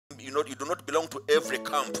you do not belong to every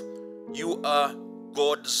camp. You are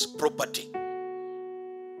God's property.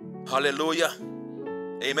 Hallelujah.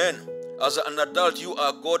 Amen. As an adult, you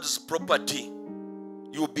are God's property.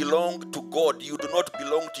 You belong to God. You do not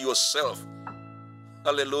belong to yourself.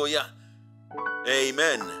 Hallelujah.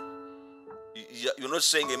 Amen. You're not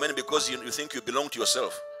saying amen because you think you belong to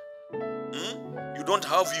yourself. You don't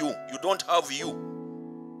have you. You don't have you.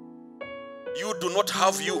 You do not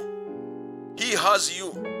have you. He has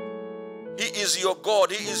you. He is your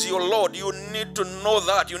God. He is your Lord. You need to know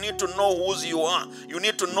that. You need to know whose you are. You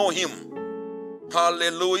need to know Him.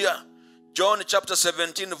 Hallelujah. John chapter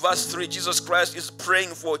 17 verse 3, Jesus Christ is praying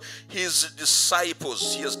for His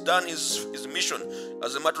disciples. He has done His mission.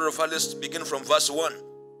 As a matter of fact, let's begin from verse 1.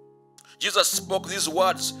 Jesus spoke these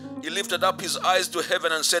words. He lifted up His eyes to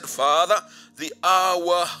heaven and said, Father, the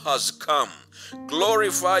hour has come.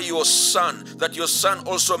 Glorify your Son, that your Son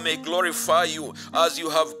also may glorify you, as you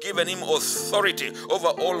have given Him authority over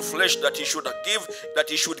all flesh, that He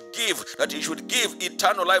should give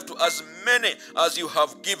eternal life to as many as you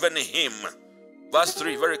have given Him. Verse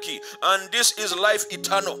 3, very key. And this is life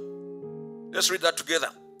eternal. Let's read that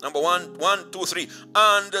together. Number 1, 2, 3.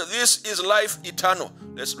 And this is life eternal.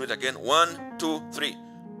 Let's read again. 1, 2, 3.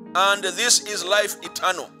 And this is life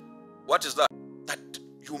eternal. What is that? That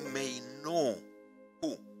you may know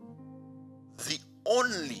who? The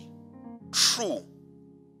only true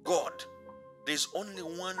God. There is only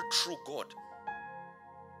one true God.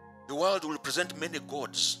 The world will present many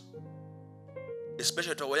gods,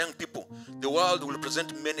 especially to our young people. The world will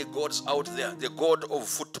present many gods out there. The God of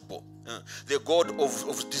football, the God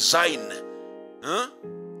of design,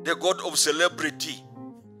 the God of celebrity.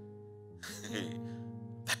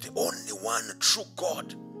 That the only one true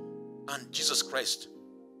God and Jesus Christ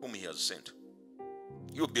whom He has sent.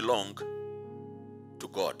 You belong to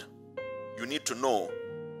God. You need to know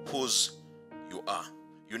whose you are.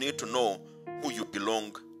 You need to know who you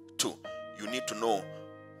belong to. You need to know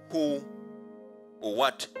who or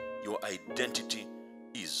what your identity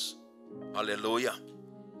is. Hallelujah.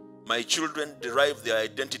 My children derive their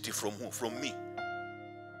identity from who? From me.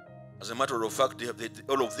 As a matter of fact,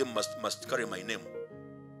 all of them must carry my name.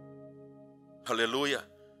 Hallelujah.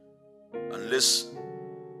 Unless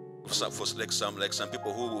for like some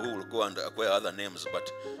people who will go and acquire other names,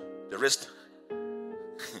 but the rest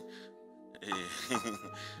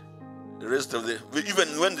the rest of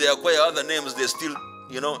even when they acquire other names, they're still,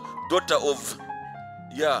 daughter of,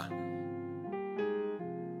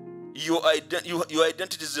 your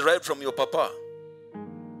identity is derived from your papa.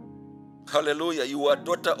 Hallelujah. You are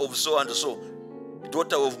daughter of so and so,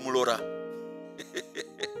 daughter of Mulora.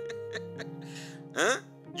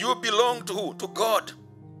 You belong to who? To God.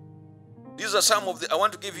 These are some of I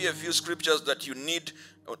want to give you a few scriptures that you need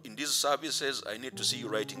in these services. I need to see you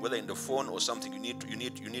writing, whether in the phone or something. You need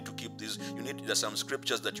to keep these. There's some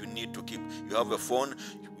scriptures that you need to keep. You have a phone,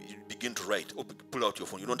 you begin to write. Pull out your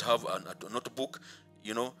phone. You don't have a notebook,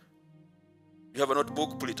 You have a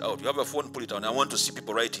notebook, pull it out. You have a phone, pull it out. I want to see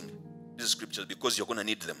people writing these scriptures because you're going to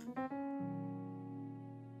need them.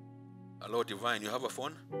 Hello, Divine, you have a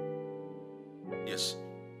phone? Yes.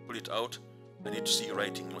 Pull it out. I need to see you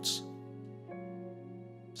writing notes.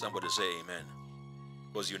 Somebody say amen.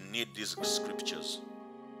 Because you need these scriptures.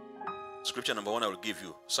 Scripture number 1 I will give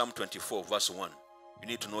you. Psalm 24 verse 1. You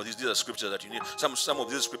need to know these are scriptures that you need. Some of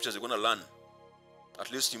these scriptures you're going to learn.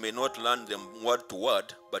 At least you may not learn them word to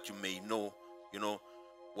word, but you may know,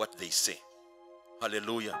 what they say.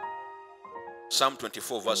 Hallelujah. Psalm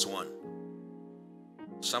 24 verse 1.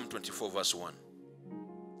 Psalm 24 verse 1.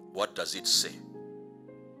 What does it say?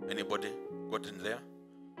 Anybody got in there?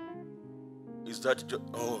 Is that,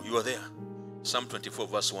 you are there. Psalm 24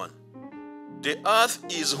 verse 1. The earth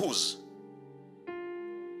is whose?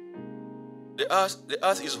 The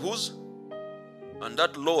earth is whose? And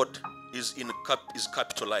that Lord is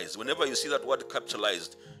capitalized. Whenever you see that word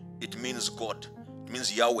capitalized, it means God. It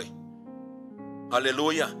means Yahweh.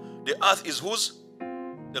 Hallelujah. The earth is whose?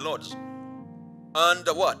 The Lord's. And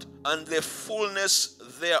what? And the fullness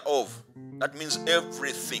thereof. That means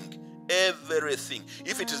everything. Everything.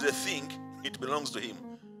 If it is a thing, it belongs to Him.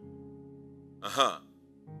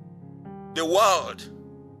 The world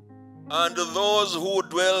and those who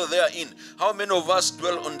dwell therein. How many of us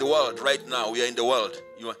dwell on the world right now? We are in the world.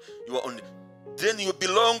 You are on. Then you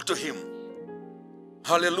belong to Him.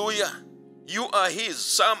 Hallelujah. You are His.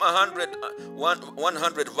 Psalm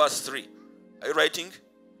 100 verse 3. Are you writing?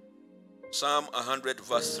 Psalm 100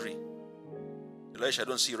 verse 3. Elisha, I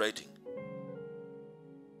don't see you writing.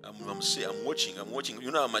 I'm watching.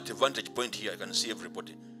 I'm at a vantage point here. I can see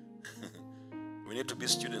everybody. We need to be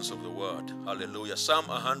students of the word. Hallelujah. Psalm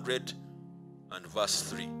 100 and verse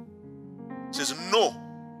 3 says, no.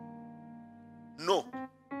 No.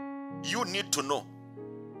 You need to know.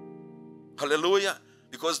 Hallelujah.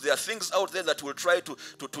 Because there are things out there that will try to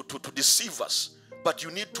deceive us. But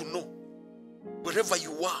you need to know. Wherever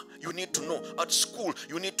you are, you need to know. At school,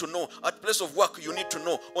 you need to know. At place of work, you need to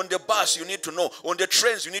know. On the bus, you need to know. On the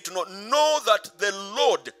trains, you need to know. Know that the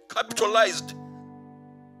Lord, capitalized.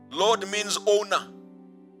 Lord means owner.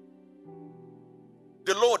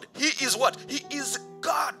 The Lord, He is what? He is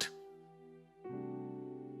God.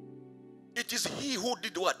 It is He who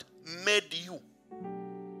did what? Made you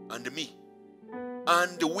and me.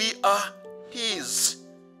 And we are His.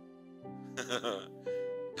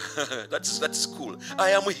 That's cool. I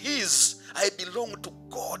am His. I belong to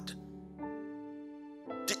God.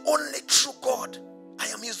 The only true God. I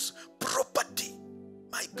am His property.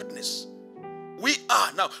 My goodness. We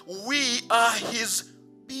are His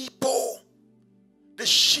people. The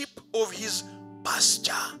sheep of His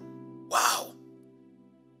pasture. Wow.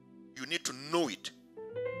 You need to know it.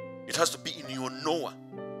 It has to be in your knower.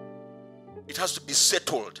 It has to be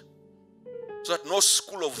settled. So that no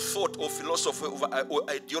school of thought or philosophy or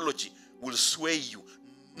ideology will sway you.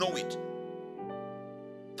 Know it.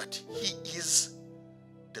 That He is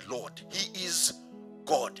the Lord. He is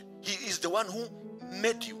God. He is the one who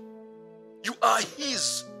made you. You are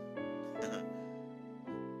His.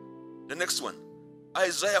 The next one.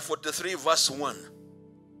 Isaiah 43 verse 1.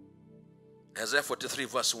 Isaiah 43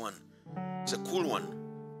 verse 1. It's a cool one.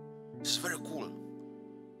 It's very cool.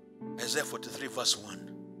 Isaiah 43 verse 1.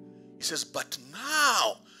 He says, but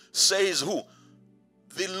now, says who?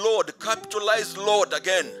 The Lord, capitalized Lord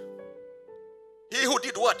again. He who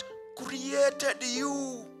did what? Created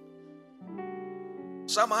you.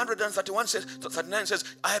 Psalm 139 says,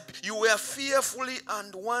 you were fearfully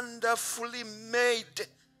and wonderfully made.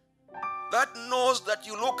 That nose that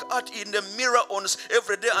you look at in the mirror on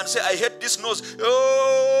every day and say, I hate this nose.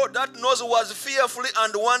 Oh, that nose was fearfully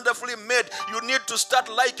and wonderfully made. You need to start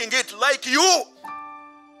liking it like you.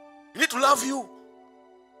 You need to love you.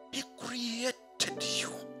 He created you.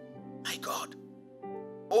 My God.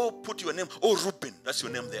 Oh, put your name. Oh, Reuben. That's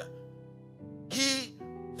your name there. He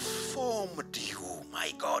formed you.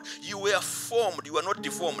 My God. You were formed. You were not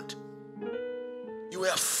deformed. You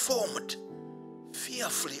were formed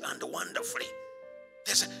fearfully and wonderfully.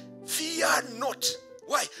 Fear not.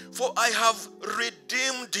 Why? For I have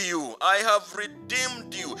redeemed you. I have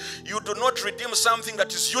redeemed you. You do not redeem something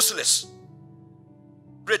that is useless.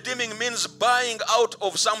 Redeeming means buying out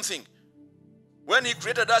of something. When He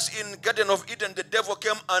created us in Garden of Eden, the devil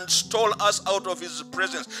came and stole us out of His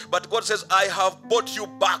presence. But God says, I have bought you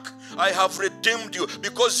back. I have redeemed you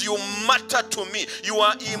because you matter to me. You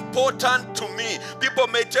are important to me. People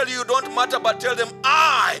may tell you don't matter, but tell them,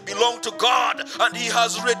 I belong to God and He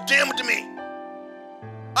has redeemed me.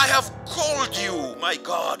 I have called you, my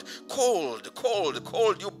God,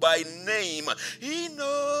 called you by name. He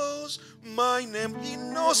knows my name. He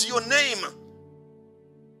knows your name.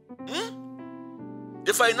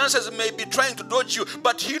 The finances may be trying to dodge you,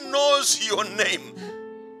 but He knows your name.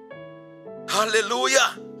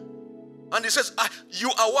 Hallelujah. And He says, you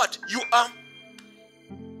are what? You are.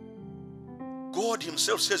 God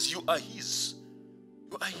Himself says you are His.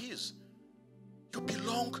 You are His. You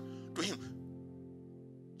belong to Him.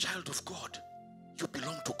 Child of God, you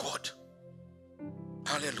belong to God.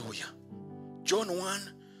 Hallelujah. John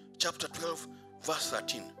 1, chapter 12, verse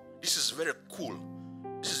 13. This is very cool.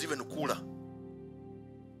 This is even cooler.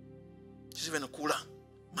 This is even cooler.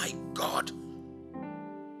 My God.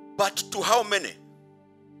 But to how many?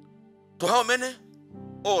 To how many?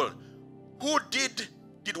 All. Who did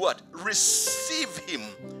what? Receive Him.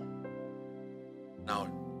 Now,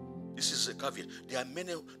 this is a caveat. There are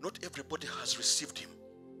many, not everybody has received Him.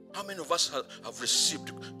 How many of us have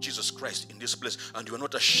received Jesus Christ in this place and you are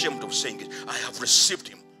not ashamed of saying it? I have received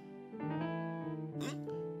Him.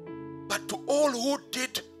 But to all who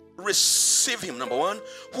did receive Him, number one,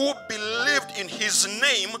 who believed in His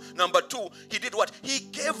name, number two, He did what? He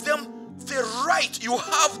gave them the right. You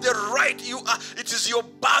have the right. It is your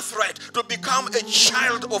birthright to become a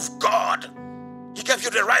child of God. He gave you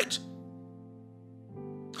the right.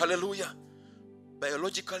 Hallelujah.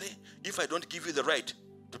 Biologically, if I don't give you the right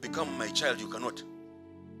to become my child, you cannot.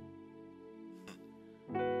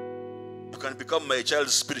 You can become my child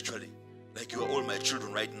spiritually, like you are all my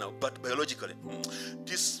children right now. But biologically,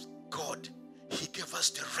 this God, He gave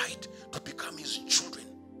us the right to become His children.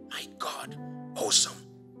 My God, awesome.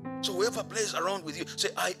 So whoever plays around with you,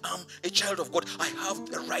 say, I am a child of God. I have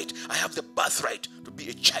the right, I have the birthright to be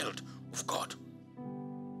a child of God.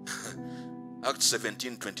 Acts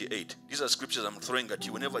 17:28. These are scriptures I'm throwing at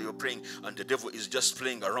you. Whenever you're praying and the devil is just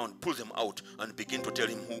playing around, pull them out and begin to tell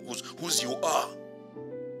him whose you are.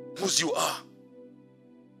 Whose you are.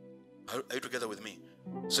 Are you together with me?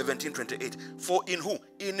 17:28. For in who?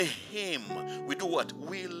 In him we do what?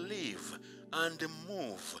 We live and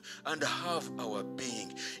move and have our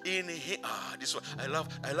being. In him, this one I love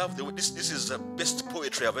this is the best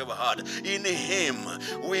poetry I've ever heard. In him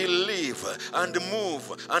we live and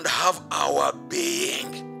move and have our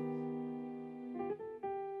being.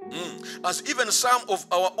 As even some of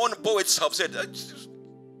our own poets have said,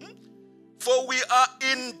 for we are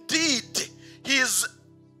indeed his.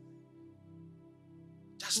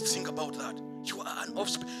 Just think about that. You are an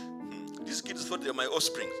offspring. These kids thought they're my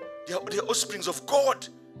offspring. They are offsprings of God.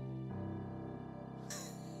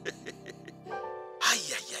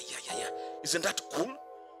 Isn't that cool?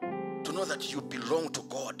 To know that you belong to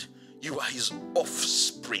God. You are his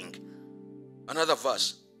offspring. Another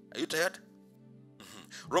verse. Are you tired?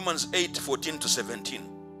 Romans 8:14-17.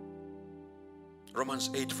 Romans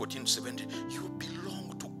 8:14-17. You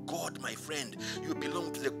belong to God, my friend. You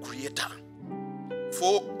belong to the Creator.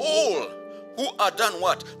 For all who are done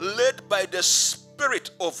what? Led by the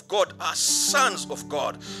Spirit of God are sons of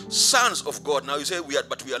God. Sons of God. Now you say we are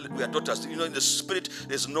daughters. You know, in the Spirit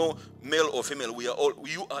there's no male or female.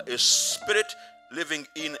 You are a spirit living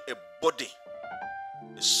in a body.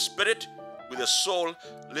 A spirit with a soul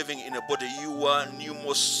living in a body. You are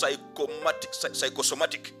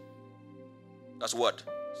psychosomatic. That's what.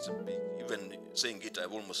 Even saying it,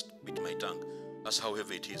 I've almost bit my tongue. That's how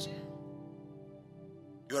heavy it is.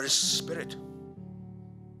 You are a spirit.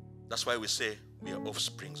 That's why we say we are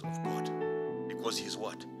offsprings of God. Because he is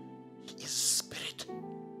what? He is spirit.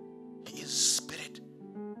 He is spirit.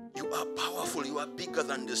 You are powerful. You are bigger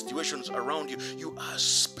than the situations around you. You are a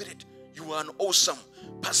spirit. You are an awesome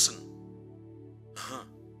person.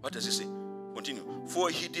 What does he say? Continue. For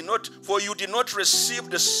you did not receive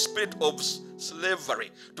the spirit of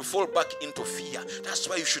slavery to fall back into fear. That's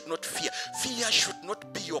why you should not fear. Fear should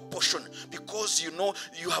not be your portion, because you know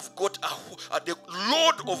you have got the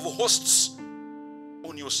Lord of hosts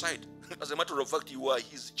on your side. As a matter of fact, you are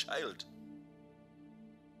his child.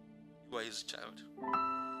 You are his child.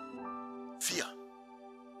 Fear.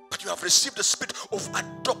 But you have received the spirit of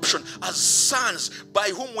adoption as sons, by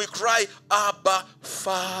whom we cry, Abba,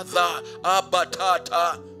 Father, Abba,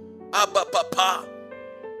 Tata, Abba, Papa.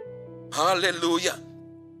 Hallelujah.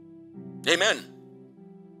 Amen.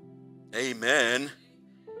 Amen.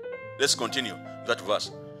 Let's continue that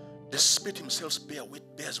verse. The Spirit himself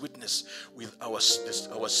bears witness with our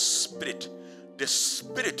spirit. The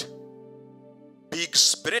Spirit, big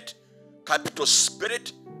Spirit, capital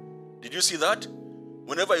Spirit. Did you see that?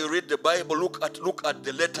 Whenever you read the Bible, look at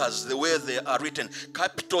the letters, the way they are written.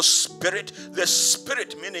 Capital Spirit, the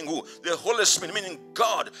Spirit meaning who? The Holy Spirit meaning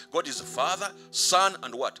God. God is the Father, Son,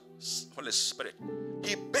 and what? Holy Spirit.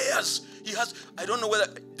 He bears. He has. I don't know whether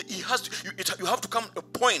he has. You have to come to a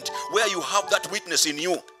point where you have that witness in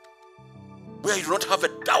you, where you don't have a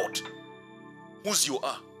doubt whose you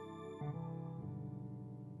are.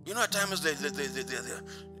 You know, at times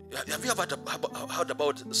have you ever heard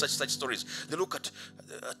about such stories? They look at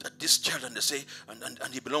this child and they say,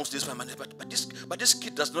 and he belongs to this family, but this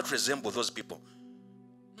kid does not resemble those people.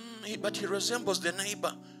 But he resembles the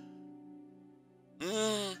neighbor.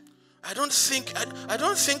 I don't think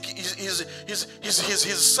he's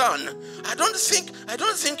his son. I don't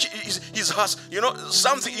think he's hers. You know,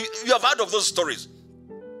 something you have heard of those stories.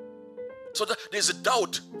 So there's a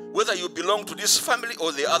doubt whether you belong to this family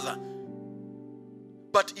or the other.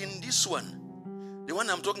 But in this one, the one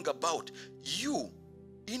I'm talking about,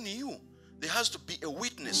 in you, there has to be a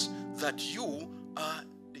witness that you are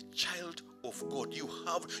the child of God. You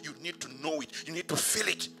need to know it. You need to feel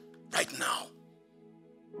it right now.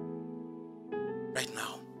 Right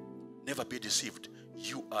now. Never be deceived.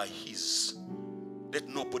 You are his. Let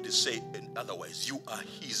nobody say otherwise. You are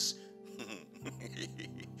his.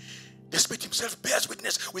 The Spirit himself bears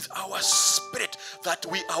witness with our spirit that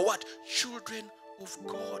we are what? Children of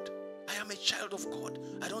God. I am a child of God.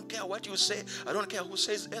 I don't care what you say. I don't care who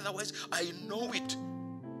says otherwise. I know it.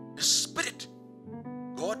 The Spirit,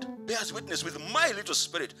 God bears witness with my little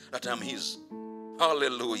spirit that I am his.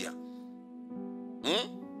 Hallelujah.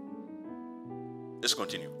 Let's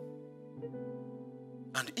continue.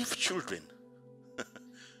 And if children,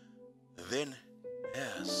 then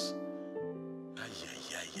heirs.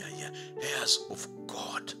 Heirs of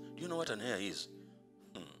God. Do you know what an heir is?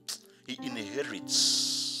 He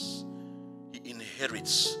inherits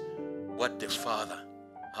what the Father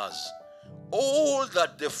has. All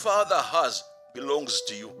that the Father has belongs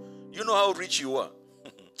to you. You know how rich you are.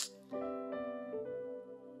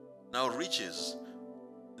 Now riches,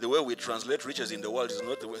 the way we translate riches in the world is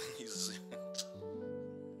not the way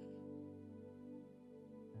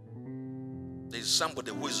There's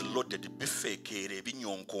somebody who is loaded. He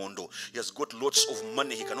has got lots of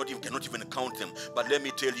money. He cannot even count them. But let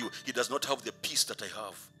me tell you, he does not have the peace that I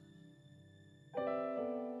have.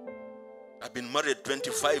 I've been married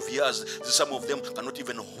 25 years. Some of them cannot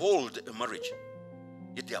even hold a marriage.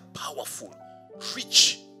 Yet they are powerful,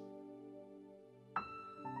 rich.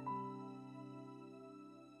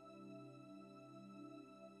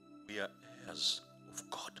 We are heirs of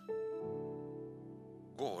God.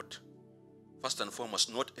 God, first and foremost,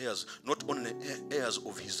 not heirs, not only heirs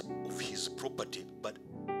of his property, but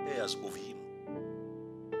heirs of him.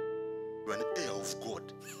 You're an heir of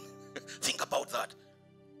God. Think about that.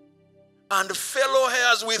 And fellow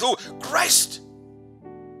heirs with who? Christ.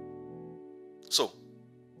 So,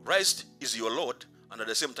 Christ is your Lord, and at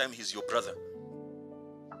the same time, he's your brother.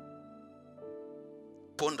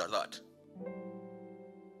 Ponder that.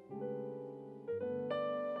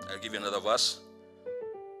 I'll give you another verse.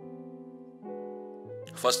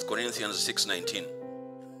 1 Corinthians 6:19.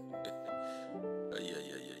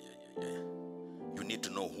 You need to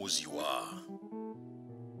know whose you are.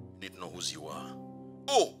 You need to know whose you are.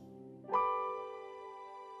 Oh!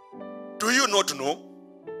 Do you not know?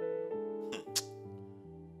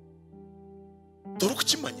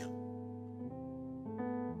 Torukchimanya.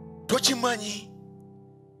 Tochimanyi.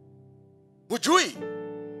 Mujui.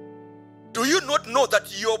 Do you not know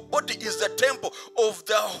that your body is the temple of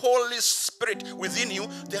the Holy Spirit within you?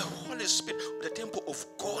 The Holy Spirit, the temple of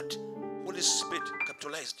God. Holy Spirit,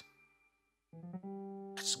 capitalized.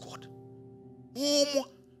 That's God. Whom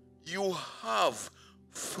you have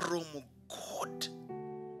from God.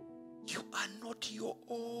 You are not your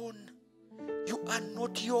own. You are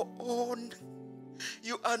not your own.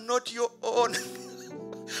 You are not your own.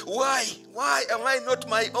 Why? Why am I not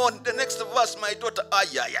my own? The next verse, my daughter.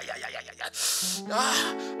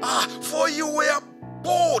 For you were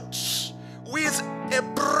bought with a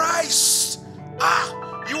price.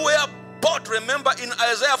 You were bought. Remember in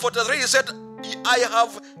Isaiah 43, he said, I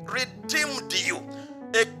have redeemed you.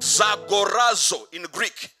 Exagorazo in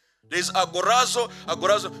Greek. There's agorazo.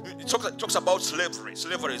 It talks about slavery.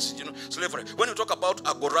 Slavery. When you talk about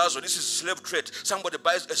agorazo, this is slave trade. Somebody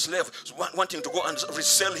buys a slave wanting to go and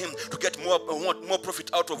resell him to get more profit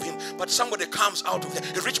out of him. But somebody comes out of there.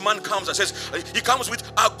 A rich man comes and says, he comes with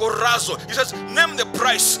agorazo. He says, name the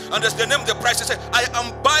price. And as they name the price, he says, I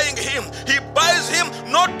am buying him. He buys him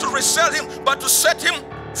not to resell him, but to set him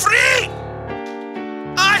free.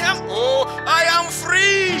 I am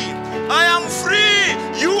free. I am free.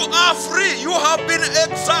 You are free. You have been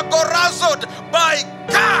exagorazed by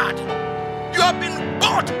God. You have been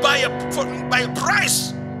bought by a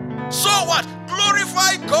price. So what?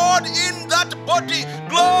 Glorify God in that body.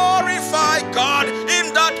 Glorify God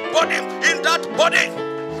in that body. In that body.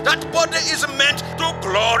 That body is meant to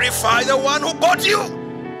glorify the one who bought you.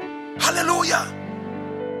 Hallelujah.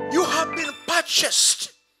 You have been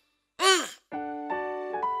purchased.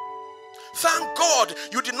 Thank God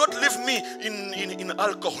you did not leave me in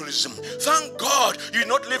alcoholism. Thank God you did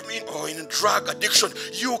not leave me in drug addiction.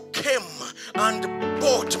 You came and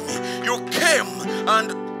bought me. You came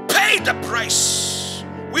and paid the price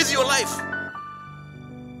with your life.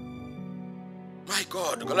 My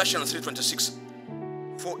God, Galatians 3:26.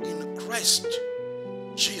 For in Christ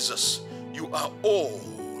Jesus you are all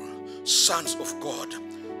sons of God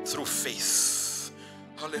through faith.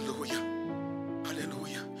 Hallelujah.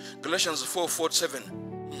 Hallelujah. Galatians 4:47.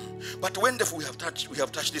 But when we have touched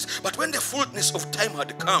this. But when the fullness of time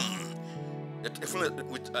had come, if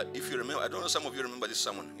you remember, I don't know, some of you remember this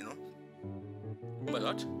sermon, Remember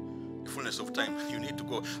that? The fullness of time. You need to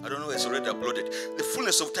go. I don't know, it's already uploaded. The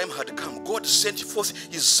fullness of time had come. God sent forth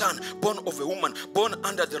his son, born of a woman, born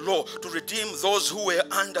under the law, to redeem those who were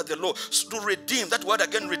under the law. To redeem. That word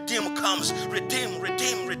again, redeem, comes. Redeem,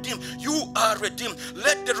 redeem, redeem. You are redeemed.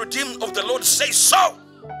 Let the redeemed of the Lord say so.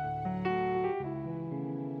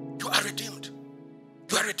 You are redeemed.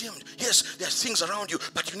 You are redeemed. Yes, there are things around you,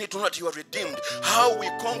 but you need to know that you are redeemed. How we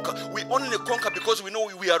conquer? We only conquer because we know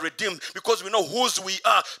we are redeemed, because we know whose we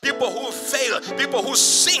are. People who fail, people who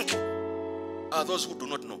sink, are those who do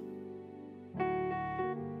not know.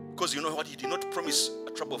 Because you know what? He did not promise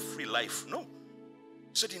a trouble-free life. No.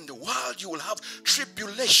 He said, in the world you will have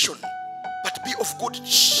tribulation, but be of good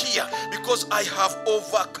cheer, because I have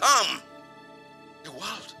overcome the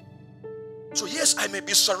world. So yes, I may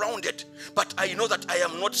be surrounded, but I know that I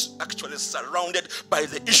am not actually surrounded by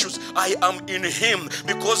the issues. I am in him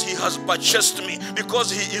because he has purchased me,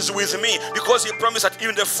 because he is with me, because he promised that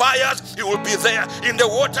in the fires, he will be there. In the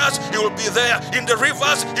waters, he will be there. In the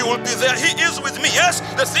rivers, he will be there. He is with me. Yes,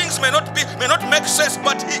 the things may not make sense,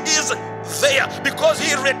 but he is there because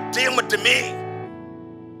he redeemed me.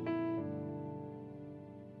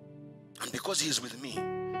 And because he is with me,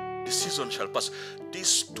 the season shall pass.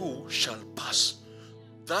 This too shall pass.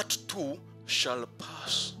 That too shall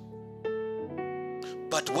pass.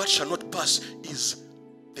 But what shall not pass is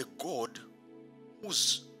the God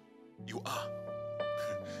whose you are.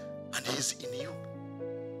 And he is in you.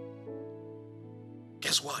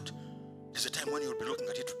 Guess what? There's a time when you'll be looking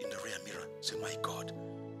at it in the rear mirror. Say, my God,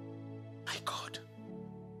 my God,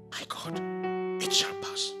 my God, it shall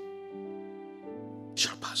pass. It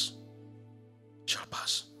shall pass. It shall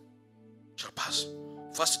pass. Shall pass.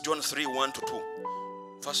 1 John 3, 1 to 2.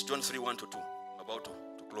 1 John 3, 1 to 2. About to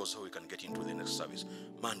close so we can get into the next service.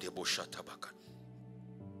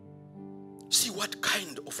 See what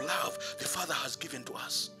kind of love the Father has given to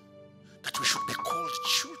us, that we should be called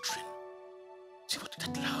children. See what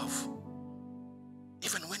that love.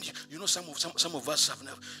 Even when you know some of us have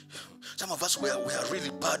never, some of us were really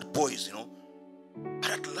bad boys, you know. But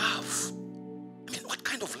that love, I mean, what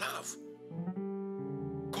kind of love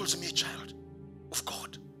calls me a child of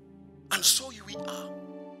God? And so we are.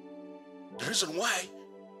 The reason why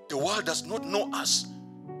the world does not know us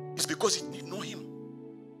is because it did know him.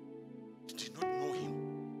 It did not know him.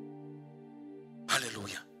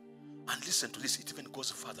 Hallelujah. And listen to this, it even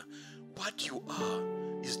goes further. What you are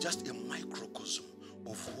is just a microcosm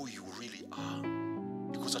of who you really are.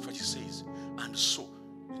 Because that's what he says. And so,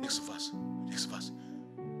 the next verse.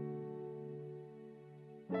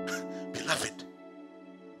 Beloved,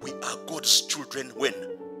 we are God's children when?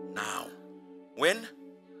 Now. When?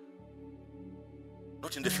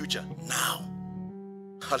 Not in the future. Now.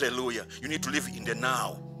 Hallelujah. You need to live in the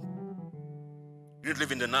now. You need to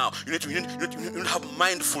live in the now. You need to have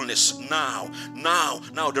mindfulness now.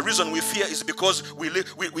 The reason we fear is because we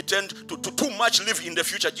tend to too much live in the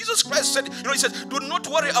future. Jesus Christ said, he said, do not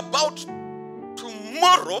worry about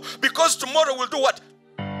tomorrow, because tomorrow will do what?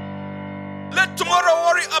 Let tomorrow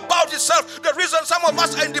worry about itself. The reason some of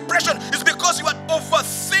us are in depression is because you are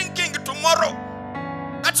overthinking tomorrow.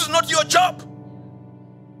 That is not your job.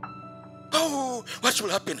 Oh, what will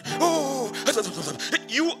happen? Oh,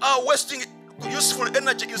 you are wasting useful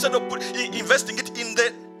energy instead of investing it in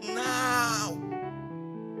the now.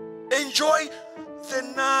 Enjoy the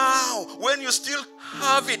now when you still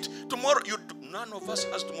have it. Tomorrow, none of us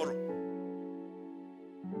has tomorrow.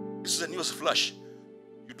 This is a news flash.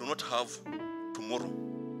 You do not have tomorrow.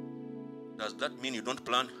 Does that mean you don't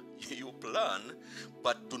plan? You plan,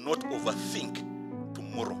 but do not overthink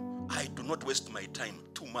tomorrow. I do not waste my time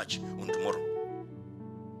too much on tomorrow.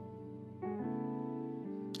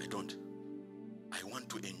 I don't. I want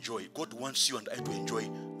to enjoy. God wants you and I to enjoy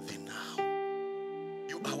the now.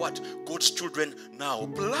 You are what? God's children now.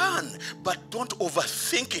 Plan, but don't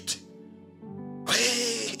overthink it.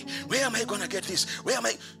 Hey, where am I going to get this? Where am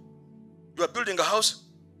I? You are building a house?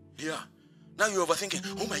 Yeah. Now you're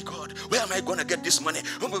overthinking, oh my God, where am I going to get this money?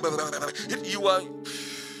 You are,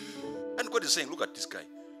 and God is saying, look at this guy.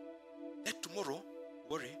 Let tomorrow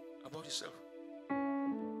worry about yourself.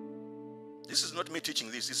 This is not me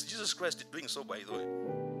teaching this. It's Jesus Christ doing so, by the way.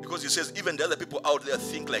 Because he says, even the other people out there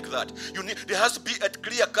think like that. There has to be a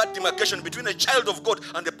clear-cut demarcation between a child of God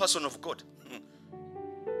and a person of God.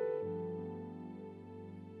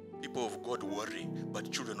 People of God worry,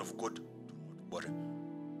 but children of God do not worry.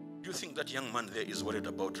 Do you think that young man there is worried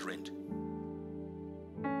about rent?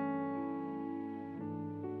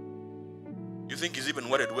 You think he's even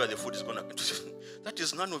worried where the food is going to... That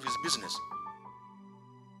is none of his business.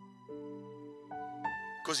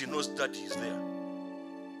 Because he knows that he's there.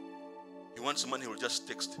 He wants money, he will just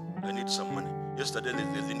text, I need some money. Yesterday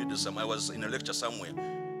they needed some. I was in a lecture somewhere.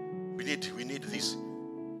 We need this.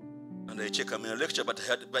 And I check, I'm in a lecture, but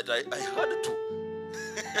I had to.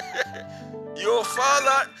 Your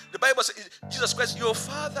father, the Bible says, Jesus Christ, your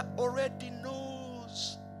father already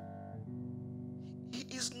knows. He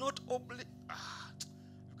is not obligated.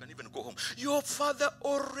 You can even go home. Your father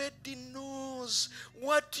already knows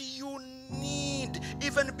what you need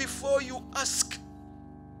even before you ask.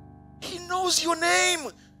 He knows your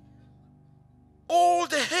name. All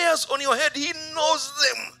the hairs on your head, he knows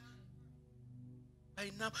them.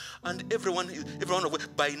 And everyone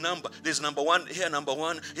of by number. There's number one, hair number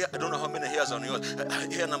one. Here, I don't know how many hairs on yours.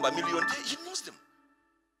 Hair number million. He knows them.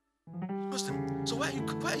 He knows them. So why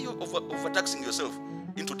are you overtaxing yourself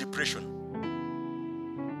into depression?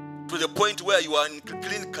 to the point where you are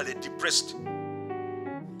clinically depressed.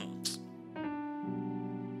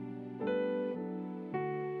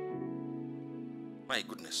 My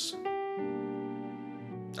goodness.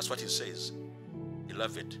 That's what he says.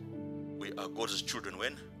 Beloved, we are God's children.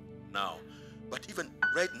 When? Now. But even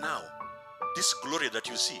right now, this glory that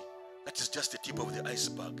you see, that is just the tip of the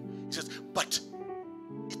iceberg. He says, but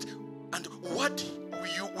it, and what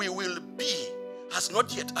we will be has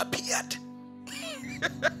not yet appeared.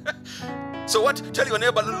 So what? Tell your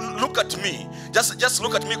neighbor, look at me. Just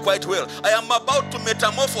look at me quite well. I am about to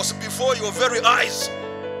metamorphose before your very eyes.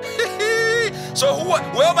 So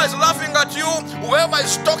whoever is laughing at you, whoever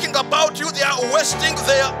is talking about you, they are wasting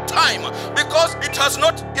their time, because it has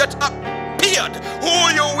not yet appeared who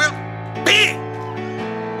you will be.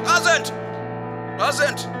 Hasn't.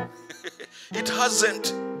 It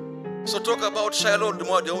hasn't. So talk about Shiloh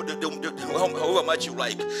however much you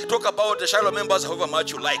like. Talk about the Shiloh members however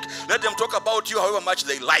much you like. Let them talk about you however much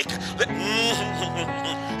they like.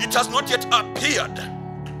 It has not yet appeared.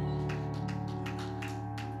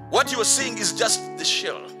 What you are seeing is just the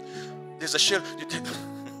shell. There's a shell.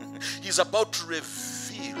 He's about to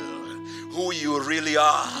reveal who you really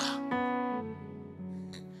are.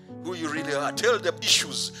 Who you really are. Tell them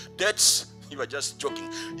issues, debts. You are just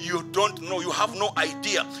joking. You don't know. You have no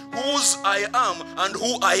idea whose I am and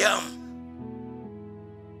who I am.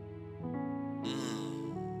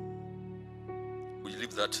 Will you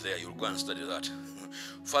leave that there? You'll go and study that.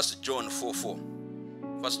 1 John 4:4.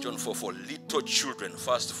 1 John 4:4. Little children.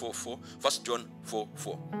 1 John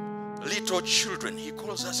 4:4. Little children. He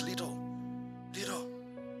calls us little. Little.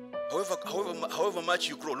 However much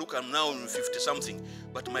you grow. Look, I'm now 50 something,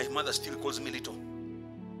 but my mother still calls me little.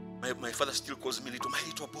 My father still calls me little, my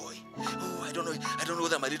little boy. Oh, I don't know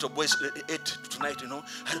whether my little boy ate tonight,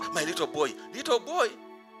 My little boy. Little boy.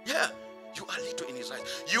 Yeah. You are little in his eyes.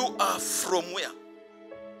 You are from where?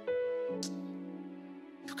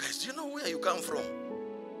 You guys, do you know where you come from?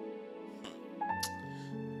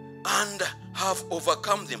 And have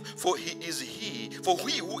overcome them. For he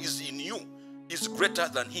who is in you is greater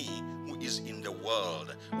than he who is in the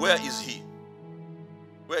world. Where is he?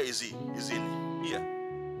 Where is he? He's in here.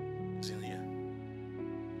 He's in here.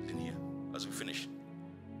 He's in here. As we finish.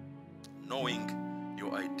 Knowing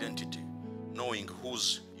your identity, knowing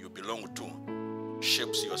whose you belong to,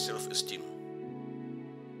 shapes your self-esteem.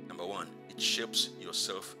 Number one, it shapes your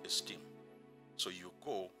self-esteem. So you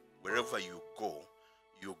go, wherever you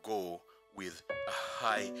go with a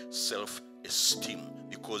high self-esteem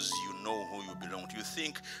because you know who you belong to. You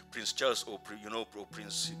think Prince Charles or Prince,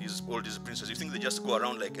 all these princes, you think they just go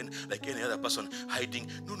around like any other person hiding?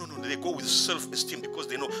 No. They go with self-esteem because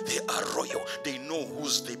they know they are royal. They know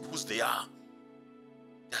whose they are.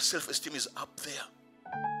 Their self-esteem is up there.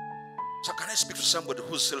 So can I speak to somebody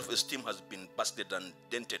whose self-esteem has been busted and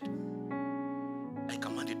dented? I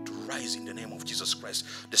command it to rise in the name of Jesus Christ,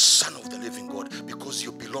 the Son of the living God, because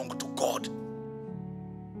you belong to God.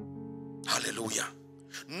 Hallelujah.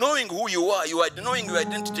 Knowing who you are, knowing your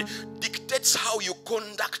identity dictates how you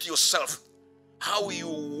conduct yourself, how you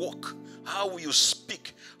walk, how you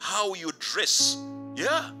speak, how you dress.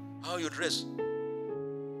 Yeah, how you dress.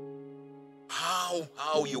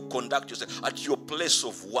 How you conduct yourself at your place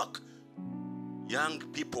of work. Young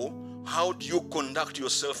people, how do you conduct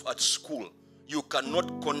yourself at school? You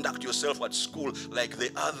cannot conduct yourself at school like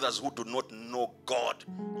the others who do not know God.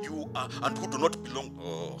 You are, and who do not belong.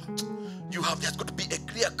 There's got to be a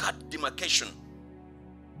clear-cut demarcation.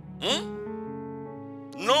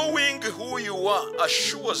 Knowing who you are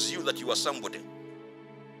assures you that you are somebody.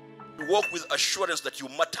 You walk with assurance that you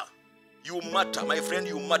matter. You matter, my friend,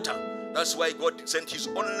 you matter. That's why God sent his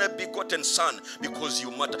only begotten son, because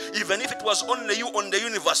you matter. Even if it was only you on the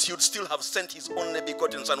universe, he would still have sent his only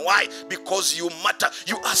begotten son. Why? Because you matter.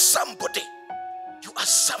 You are somebody. You are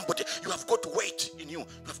somebody. You have got weight in you.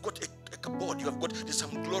 You have got a cupboard. There's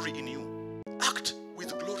some glory in you. Act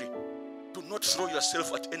with glory. Do not throw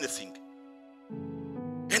yourself at anything.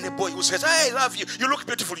 Any boy who says, I love you, you look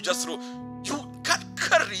beautiful, you just throw. You can't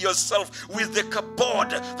carry yourself with the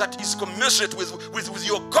cupboard that is commensurate with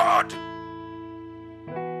your God.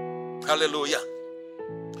 Hallelujah.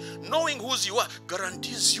 Knowing whose you are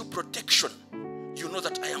guarantees you protection. You know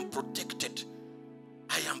that I am protected.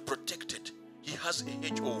 I am protected. He has a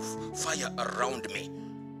hedge of fire around me.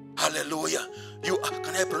 Hallelujah.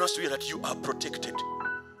 Can I pronounce to you that you are protected?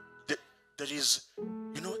 There is,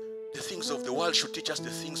 the things of the world should teach us the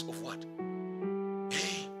things of what?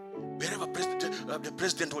 Hey, wherever the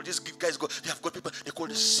president or these guys go, they have got people, they call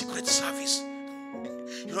the secret service.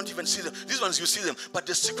 You don't even see them. These ones you see them, but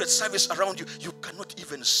the secret service around you, you cannot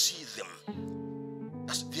even see them.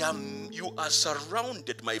 You are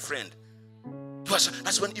surrounded, my friend.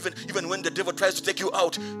 That's when even when the devil tries to take you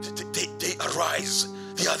out, they arise.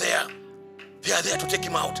 They are there. They are there to take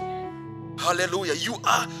him out. Hallelujah. You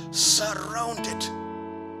are surrounded.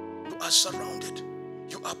 You are surrounded.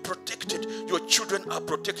 You are protected. Your children are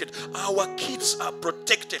protected. Our kids are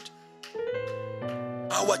protected.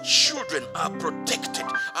 Our children are protected.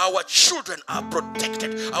 Our children are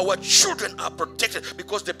protected. Our children are protected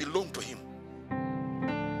because they belong to him.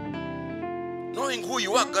 Knowing who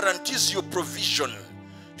you are guarantees your provision.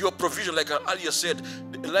 Your provision, like I earlier said,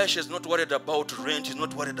 Elisha is not worried about rent. He's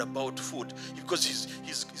not worried about food because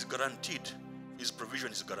he's guaranteed. His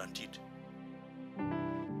provision is guaranteed.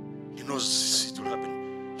 He knows it will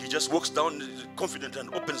happen. He just walks down confident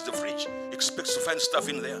and opens the fridge. He expects to find stuff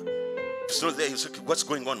in there. If it's not there, he's like, what's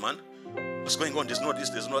going on, man? What's going on? There's no this,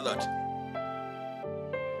 there's no that.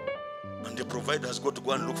 And the provider has got to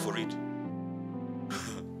go and look for it.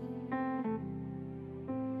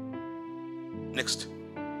 Next,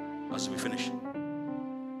 as we finish.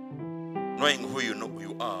 Knowing who you know who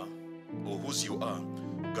you are, or whose you are,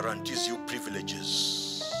 guarantees you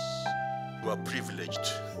privileges. You are privileged.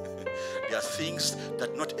 There are things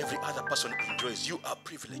that not every other person enjoys. You are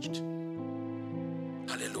privileged.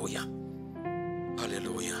 Hallelujah.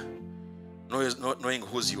 Hallelujah. Knowing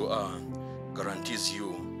whose you are guarantees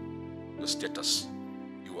you the status.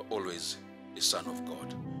 You are always a son of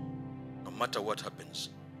God. No matter what happens,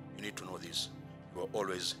 you need to know this. You are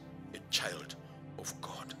always a child of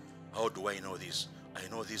God. How do I know this? I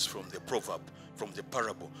know this from the proverb, from the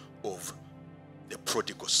parable of the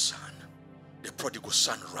prodigal son. The prodigal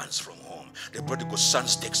son runs from home. The prodigal son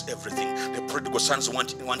takes everything. The prodigal son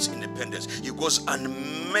wants independence. He goes and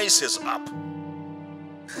messes up.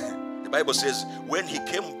 The Bible says when he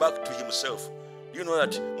came back to himself, you know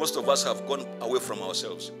that most of us have gone away from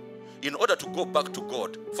ourselves. In order to go back to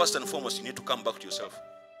God, first and foremost, you need to come back to yourself.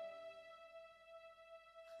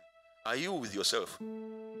 Are you with yourself?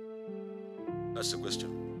 That's the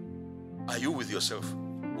question. Are you with yourself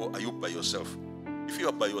or are you by yourself? If you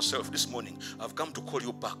are by yourself this morning, I've come to call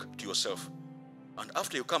you back to yourself. And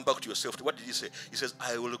after you come back to yourself, what did he say? He says,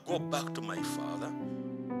 I will go back to my father,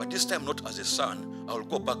 but this time not as a son. I will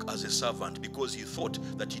go back as a servant, because he thought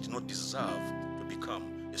that he did not deserve to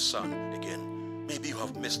become a son again. Maybe you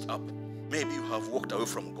have messed up. Maybe you have walked away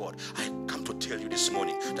from God. I come to tell you this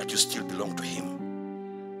morning that you still belong to him.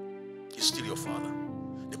 He's still your father.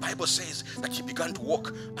 The Bible says that he began to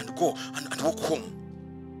walk and go and walk home.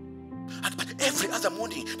 But every other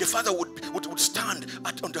morning, the father would stand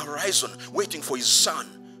on the horizon waiting for his son.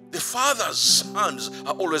 The father's hands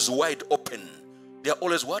are always wide open. They are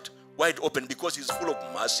always what? Wide open, because he's full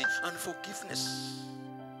of mercy and forgiveness.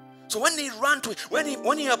 So when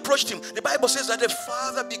he approached him, the Bible says that the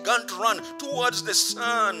father began to run towards the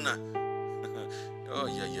son. Oh,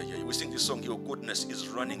 yeah. We sing this song, Your Goodness is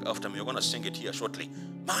Running After Me. You're going to sing it here shortly.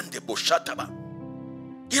 Mande Boshataba.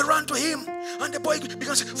 He ran to him, and the boy began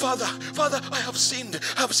to say, Father, I have sinned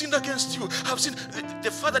against you. I have sinned. The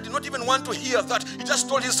father did not even want to hear that. He just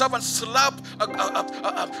told his servant, slap a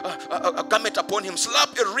garment upon him,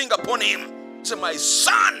 slap a ring upon him. He said, my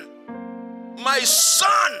son,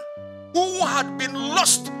 who had been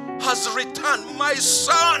lost has returned. My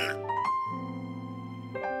son.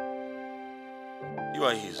 You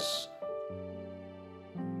are his.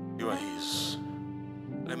 You are his.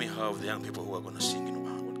 Let me have the young people who are going to sing in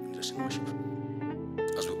worship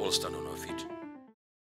as we all stand on our feet.